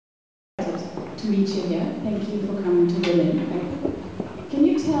to meet you here. Thank you for coming to Berlin. Can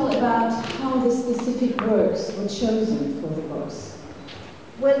you tell about how the specific works were chosen for the books?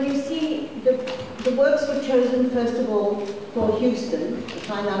 Well, you see, the works were chosen, first of all, for Houston, the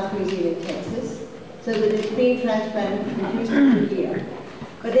Fine Arts Museum in Texas, so that it's being transplanted from Houston to here.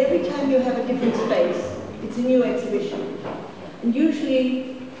 But every time you have a different space, it's a new exhibition. And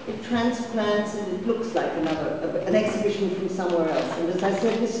usually, it transplants and it looks like an exhibition from somewhere else. And as I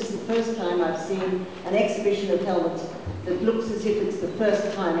said, this is the first time I've seen an exhibition of Helmut that looks as if it's the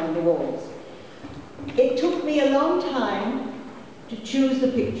first time on the walls. It took me a long time to choose the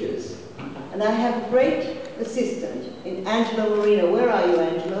pictures. And I have a great assistant in Angelo Marino. Where are you,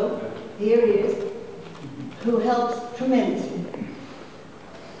 Angelo? Here he is, who helps tremendously.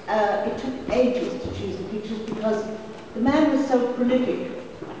 It took ages to choose the pictures because the man was so prolific.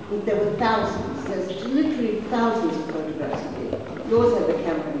 There were thousands. There's literally thousands of photographs of him. He always had the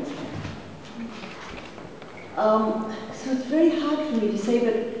camera in his hand. So it's very hard for me to say,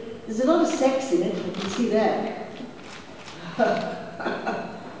 but there's a lot of sex in it. You can see that.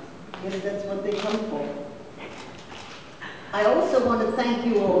 Yes, that's what they come for. I also want to thank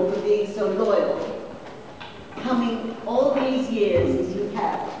you all for being so loyal, coming all these years as you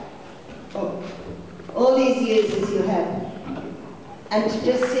have. All these years as you have. And to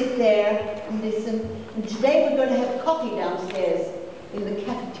just sit there and listen. And today we're going to have coffee downstairs in the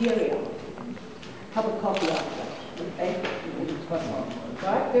cafeteria. Cup of coffee after, okay?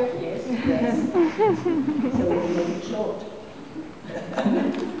 Right? Yes. Yes. So we can make it short.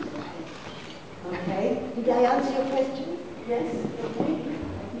 Okay. Did I answer your question? Yes? Okay.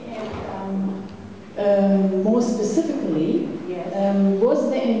 And more specifically, yes. Was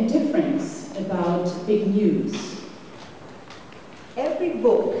there any difference about big news? Every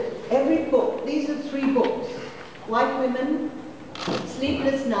book, these are 3 books. White Women,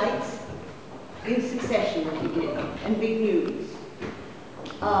 Sleepless Nights, in succession that he did, and Big News.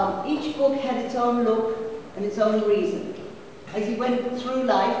 Each book had its own look and its own reason. As he went through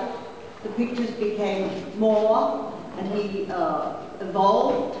life, the pictures became more, and he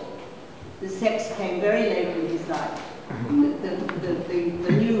evolved. The sex came very late in his life.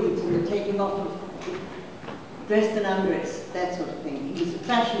 The nudes and the taking off of dressed and undressed, that sort of thing. He was a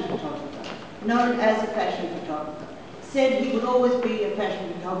fashion photographer, known as a fashion photographer. Said he would always be a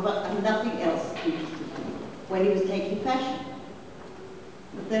fashion photographer and nothing else interested him when he was taking fashion.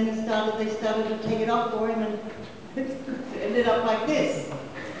 But then they started to take it off for him and it ended up like this.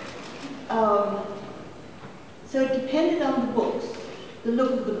 So it depended on the books, the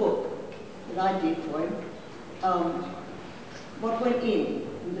look of the book that I did for him, what went in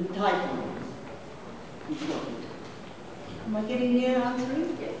the title. Am I getting near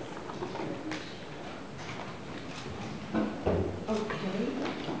answering? Yes. Okay.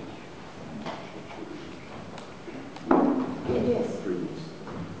 Yes.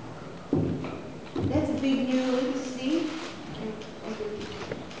 That's a big news, see?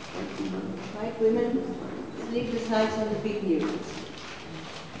 Right, women, sleepless nights on the big news.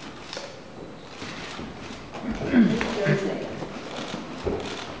 Thursday.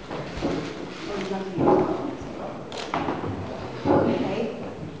 Okay.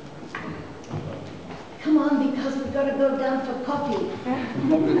 Come on, because we've got to go down for coffee.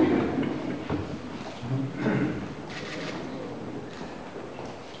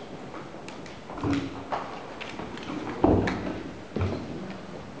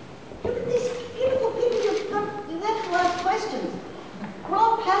 Look at these beautiful people you've got. You have to ask questions.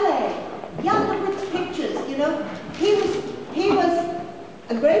 Rob Palais, Jan de Witt's pictures, you know. He was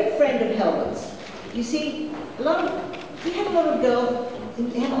a great friend of Helmut's. You see, he had a lot of girls,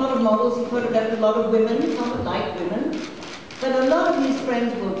 he had a lot of models, he photographed a lot of women, Helmut liked women, but a lot of his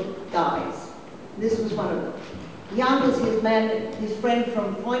friends were guys. This was one of them. Jan was his friend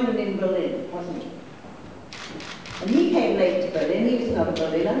from Freunden in Berlin, wasn't he? And he came late to Berlin, he was not a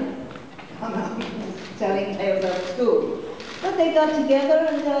Berliner. Telling tales at school. But they got together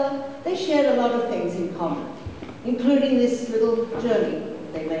and they shared a lot of things in common, including this little journey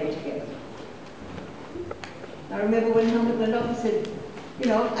they made together. I remember when Helmut went off, he said, you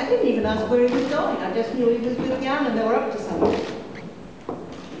know, I didn't even ask where he was going. I just knew he was with Jan and they were up to something.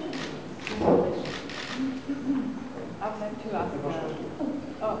 I'd like to ask.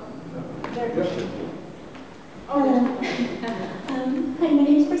 Hello. Hi, my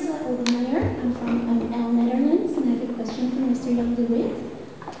name is Priscilla Oldenmeyer. I'm from El Netherlands, and I have a question for Mr. Jan de Witt.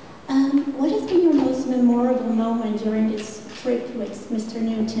 What has been your most memorable moment during this trip with Mr.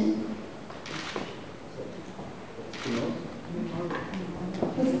 Newton?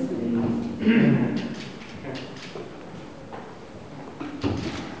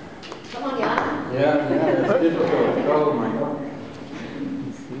 Come on, Jan. Yeah, it's difficult. Oh my God.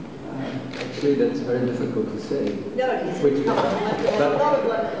 Actually, that's very difficult to say. No, it is. Which, We had a lot of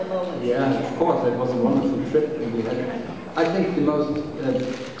wonderful moments. yeah, of course, it was a wonderful trip. And we had, I think the most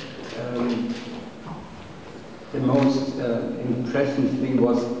impressive thing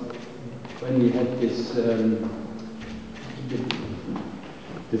was when we had this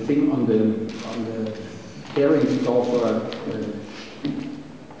the thing on the Heringsdorfer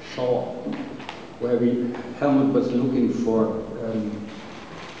shore, where Helmut was looking for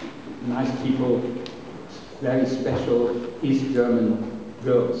nice people, very special East German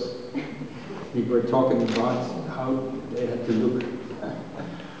girls. We were talking about how they had to look.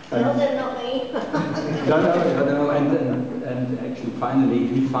 No, they're not me. No, and actually finally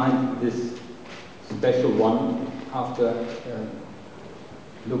he found this special one after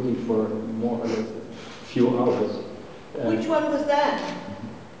looking for more or less a few hours. Which one was that?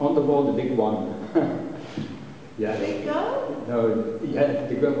 On the wall, the big one. Yeah. Big girl? No, yeah,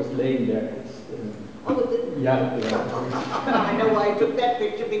 the girl was laying there. Oh, was it? Yeah. I know why I took that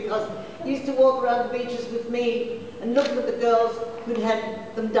picture, because he used to walk around the beaches with me and look at the girls who'd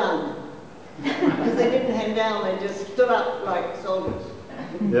had them done. Because they didn't hang down, they just stood up like soldiers.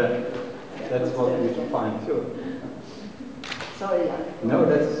 Yeah, that's what we find too. Sorry, Jan. No,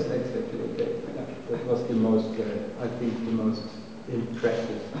 that's exactly okay. Yeah, that was the most, I think, the most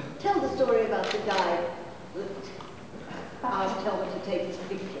impressive. Tell the story about the guy that asked Helmut to take his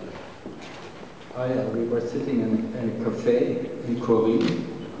picture. We were sitting in a cafe in Korea,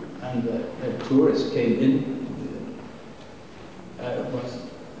 and a tourist came in. Was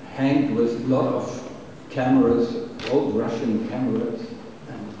hanged with a lot of cameras, old Russian cameras,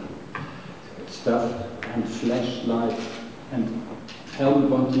 and stuff, and flashlights. And Helmut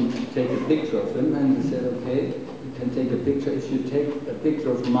wanted to take a picture of him, and he said, okay, you can take a picture if you take a picture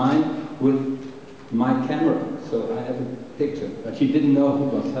of mine with my camera. So I have a picture. But he didn't know who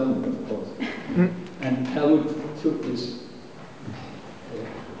was Helmut, of course. And Helmut took this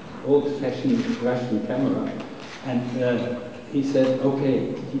old-fashioned Russian camera, and he said,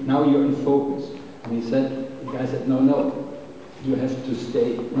 okay, now you're in focus. And he said, the guy said, no, you have to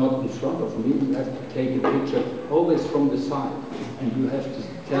stay not in front of me, you have to take a picture always from the side. And you have to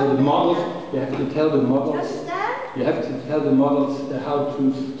tell the models, you have to tell the models, how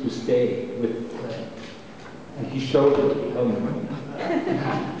to stay with, and he showed it, Helmut.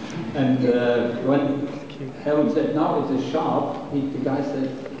 And when Helmut said, now it is sharp, the guy said,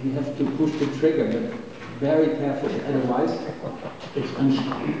 you have to push the trigger, but very carefully, otherwise it's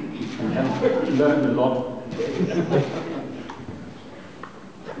unsharp. And Helmut learned a lot.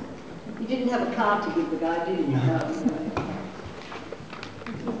 You didn't have a card to give the guy, did you? No.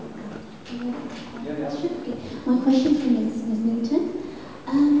 One question for Ms. Newton.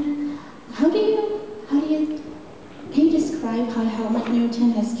 Can you describe how Helmut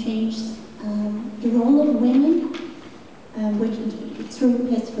Newton has changed the role of women through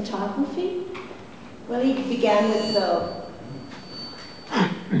his photography? Well, he began with,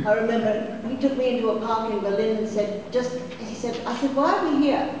 I remember he took me into a park in Berlin and said, I said, why are we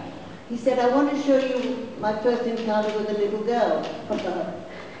here? He said, I want to show you my first encounter with a little girl.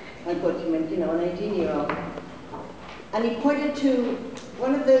 I thought he meant, an 18-year-old. And he pointed to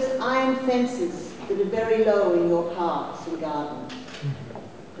one of those iron fences that are very low in your parks and gardens.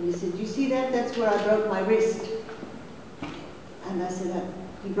 And he said, you see that? That's where I broke my wrist. And I said,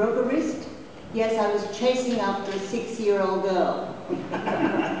 he broke a wrist? Yes, I was chasing after a 6-year-old girl.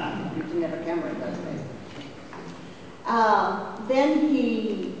 You didn't have a camera in those days. Then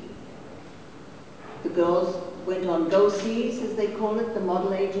the girls went on go-sees, as they call it. The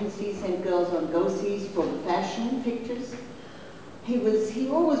model agency sent girls on go-sees for the fashion pictures. He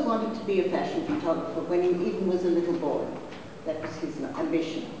always wanted to be a fashion photographer when he even was a little boy. That was his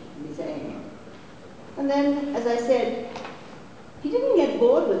ambition, his aim. And then, as I said, he didn't get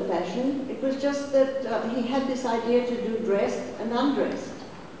bored with fashion. It was just that he had this idea to do dressed and undressed.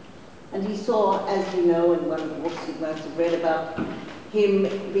 And he saw, as you know, in one of the books you must have read about him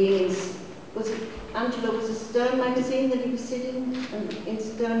being Angela, was a Stern magazine that he was sitting in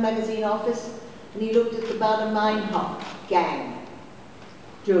Stern magazine office, and he looked at the Baader-Meinhof gang,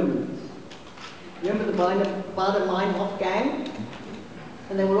 Germans. Remember the Baader-Meinhof gang?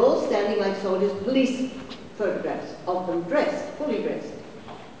 And they were all standing like soldiers, police photographs of them dressed, fully dressed.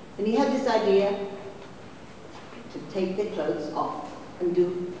 And he had this idea to take their clothes off and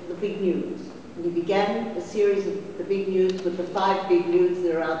do the big nudes. And he began a series of the big nudes with the 5 big nudes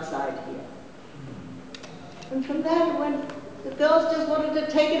that are outside here. And from that it went, the girls just wanted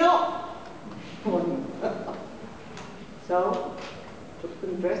to take it off. So, took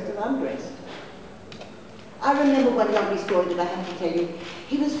them dressed and undressed. I remember one lovely story that I have to tell you.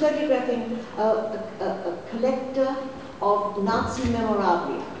 He was photographing a collector of Nazi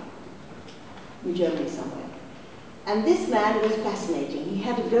memorabilia in Germany somewhere. And this man was fascinating. He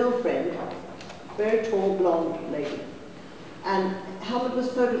had a girlfriend, a very tall, blonde lady. And Helmut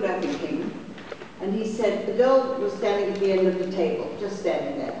was photographing him. And he said, the girl was standing at the end of the table, just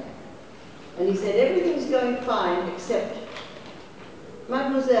standing there. And he said, everything's going fine, except,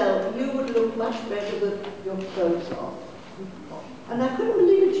 Mademoiselle, you would look much better with your clothes off. And I couldn't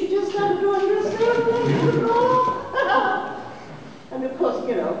believe it. She just started to understand. And of course,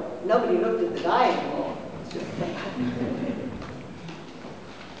 you know, nobody looked at the guy anymore.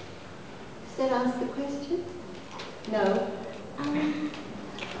 Does that answer the question? No.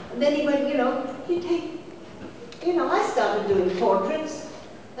 And then he went, you know, I started doing portraits.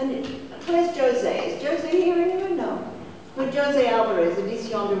 And where's Jose? Is Jose here anywhere? No. But Jose Alvarez,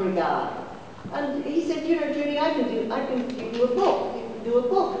 Edition de Regard. And he said, you know, Judy, I can give you a book. You can do a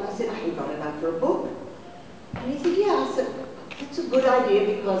book. And I said, I ain't got enough for a book. And he said, yeah. I said, that's a good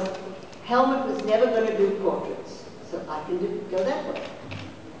idea because Helmut was never going to do portraits. So I can go that way.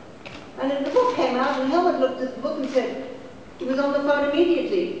 And then the book came out, and Helmut looked at the book and said, he was on the phone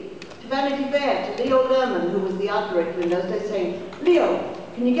immediately to Vanity Fair, to Leo Lerman, who was the art director in those days, saying, Leo,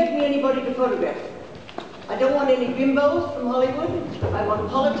 can you get me anybody to photograph? I don't want any bimbos from Hollywood. I want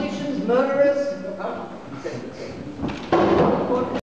politicians, murderers.